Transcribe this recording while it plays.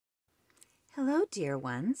Hello, dear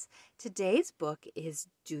ones. Today's book is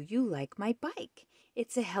Do You Like My Bike?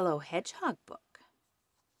 It's a Hello Hedgehog book.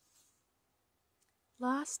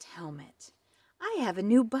 Lost Helmet. I have a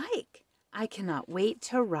new bike. I cannot wait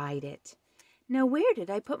to ride it. Now, where did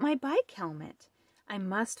I put my bike helmet? I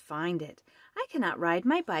must find it. I cannot ride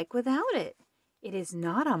my bike without it. It is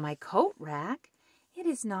not on my coat rack. It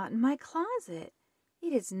is not in my closet.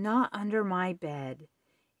 It is not under my bed.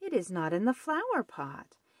 It is not in the flower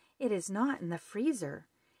pot. It is not in the freezer.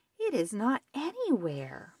 It is not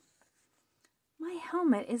anywhere. My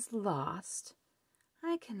helmet is lost.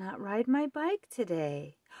 I cannot ride my bike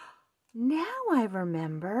today. Now I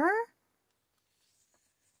remember.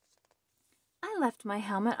 I left my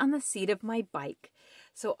helmet on the seat of my bike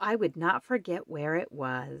so I would not forget where it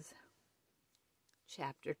was.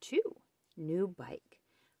 Chapter 2. New Bike.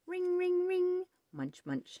 Ring, ring, ring. Munch,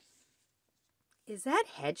 munch. Is that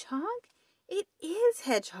Hedgehog? It is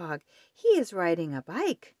Hedgehog. He is riding a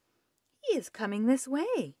bike. He is coming this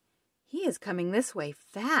way. He is coming this way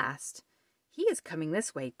fast. He is coming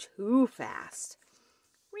this way too fast.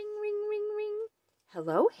 Ring, ring, ring, ring.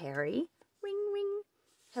 Hello, Harry. Ring, ring.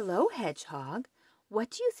 Hello, Hedgehog. What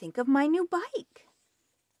do you think of my new bike?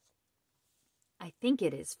 I think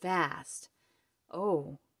it is fast.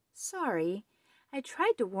 Oh, sorry. I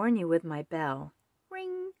tried to warn you with my bell.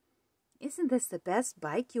 Ring. Isn't this the best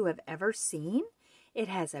bike you have ever seen? It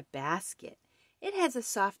has a basket. It has a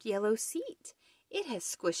soft yellow seat. It has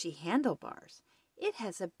squishy handlebars. It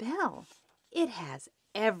has a bell. It has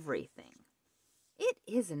everything. It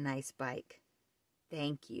is a nice bike.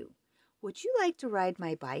 Thank you. Would you like to ride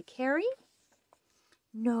my bike, Harry?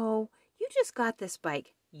 No, you just got this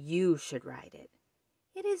bike. You should ride it.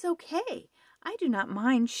 It is okay. I do not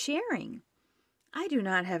mind sharing. I do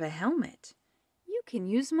not have a helmet. You can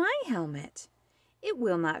use my helmet. It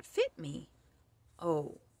will not fit me.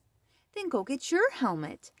 Oh, then go get your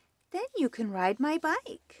helmet. Then you can ride my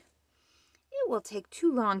bike. It will take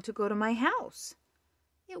too long to go to my house.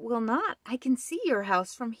 It will not. I can see your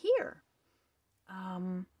house from here. I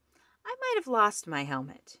might have lost my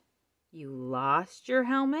helmet. You lost your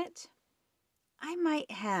helmet? I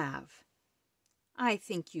might have. I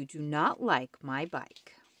think you do not like my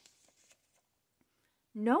bike.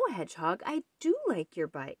 No, Hedgehog, I do like your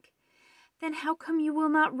bike. Then how come you will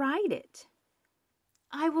not ride it?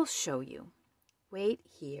 I will show you. Wait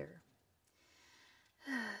here.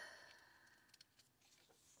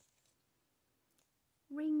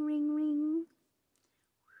 Ring, ring, ring.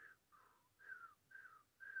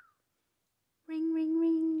 Ring, ring,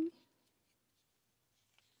 ring.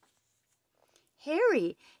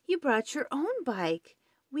 Harry, you brought your own bike.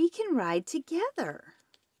 We can ride together.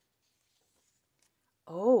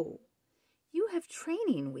 Oh, you have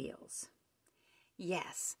training wheels.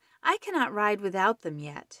 Yes, I cannot ride without them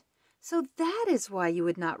yet. So that is why you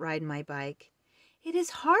would not ride my bike. It is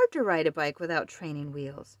hard to ride a bike without training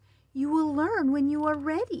wheels. You will learn when you are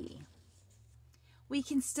ready. We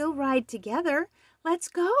can still ride together. Let's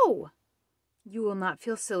go. You will not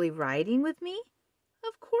feel silly riding with me?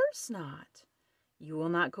 Of course not. You will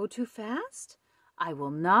not go too fast? I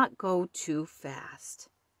will not go too fast.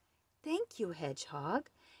 Thank you, Hedgehog.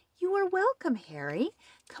 You are welcome, Harry.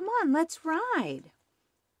 Come on, let's ride.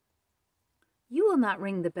 You will not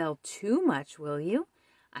ring the bell too much, will you?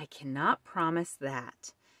 I cannot promise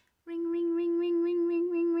that. Ring, ring, ring, ring, ring, ring,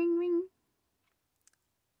 ring, ring, ring.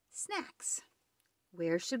 Snacks.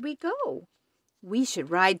 Where should we go? We should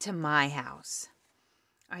ride to my house.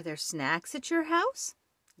 Are there snacks at your house?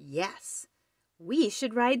 Yes. We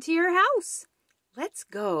should ride to your house. Let's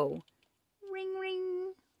go. Ring,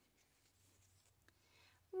 ring.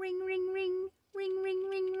 Ring, ring, ring, ring, ring,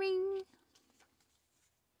 ring, ring.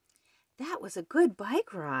 That was a good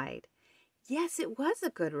bike ride. Yes, it was a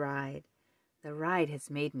good ride. The ride has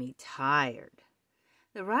made me tired.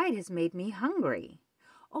 The ride has made me hungry.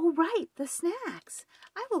 Oh, right, the snacks.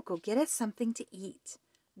 I will go get us something to eat.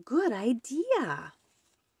 Good idea.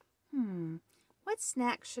 What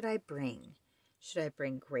snacks should I bring? Should I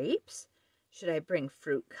bring grapes? Should I bring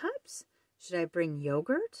fruit cups? Should I bring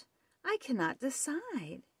yogurt? I cannot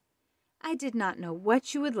decide. I did not know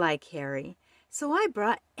what you would like, Harry, so I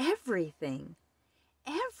brought everything.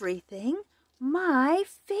 Everything my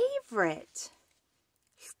favorite.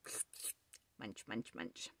 Munch, munch,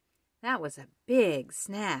 munch. That was a big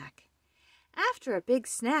snack. After a big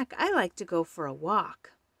snack, I like to go for a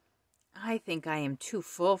walk. I think I am too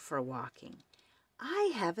full for walking.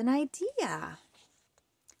 I have an idea.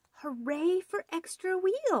 Hooray for extra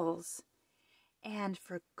wheels and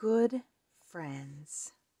for good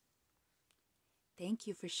friends. Thank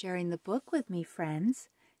you for sharing the book with me, friends.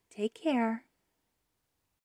 Take care.